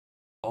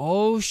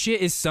Oh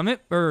shit, is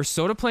Summit or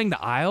Soda playing the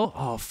Isle?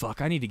 Oh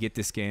fuck, I need to get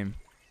this game.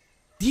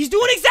 He's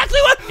doing exactly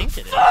what? I think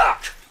it is.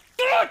 Fuck!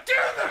 God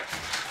damn it!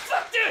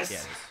 Fuck this! Yeah,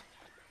 it is.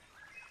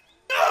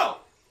 No!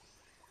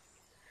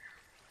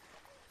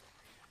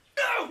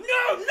 No,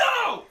 no,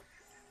 no!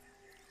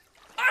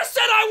 I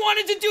said I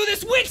wanted to do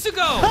this weeks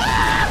ago!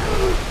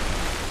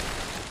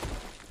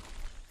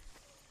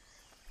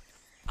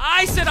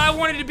 I said I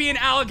wanted to be an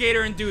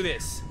alligator and do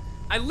this.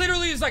 I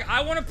literally was like,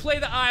 I want to play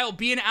the Isle,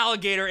 be an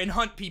alligator, and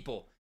hunt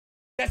people.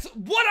 That's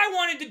what I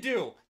wanted to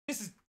do. This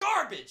is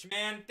garbage,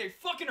 man. They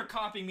fucking are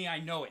copying me,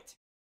 I know it.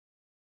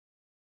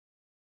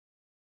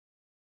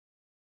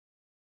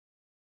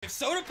 If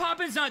Soda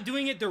Poppin's not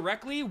doing it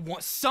directly,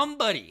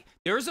 somebody,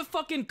 there's a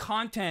fucking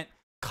content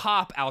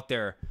cop out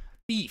there,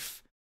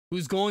 thief,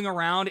 who's going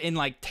around and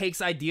like takes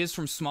ideas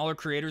from smaller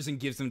creators and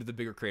gives them to the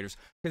bigger creators.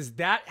 Because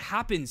that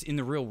happens in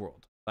the real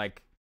world.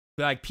 Like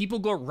people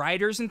go,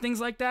 writers and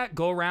things like that,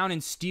 go around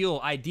and steal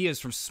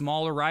ideas from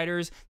smaller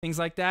writers, things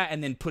like that,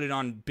 and then put it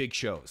on big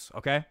shows,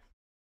 okay?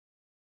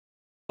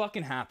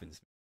 Fucking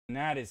happens. And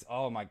that is,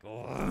 oh my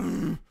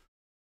god.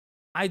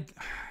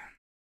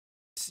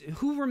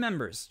 Who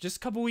remembers just a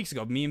couple weeks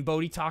ago me and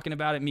Bodie talking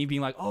about it, me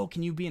being like, oh,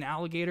 can you be an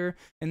alligator?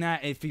 And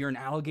that if you're an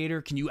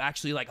alligator, can you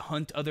actually like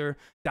hunt other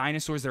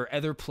dinosaurs? There are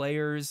other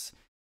players.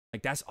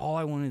 Like, that's all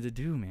I wanted to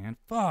do, man.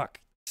 Fuck.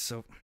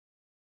 So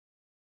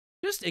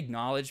just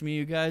acknowledge me,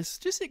 you guys.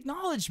 Just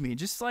acknowledge me.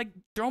 Just like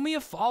throw me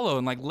a follow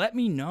and like let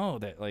me know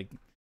that, like,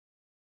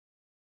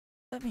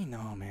 let me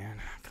know,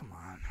 man. Come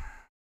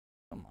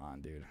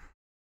on, dude.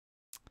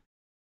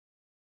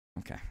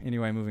 Okay,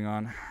 anyway, moving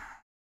on.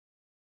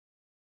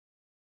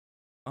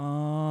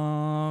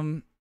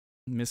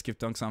 Misgift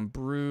dunks on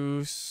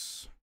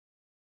Bruce.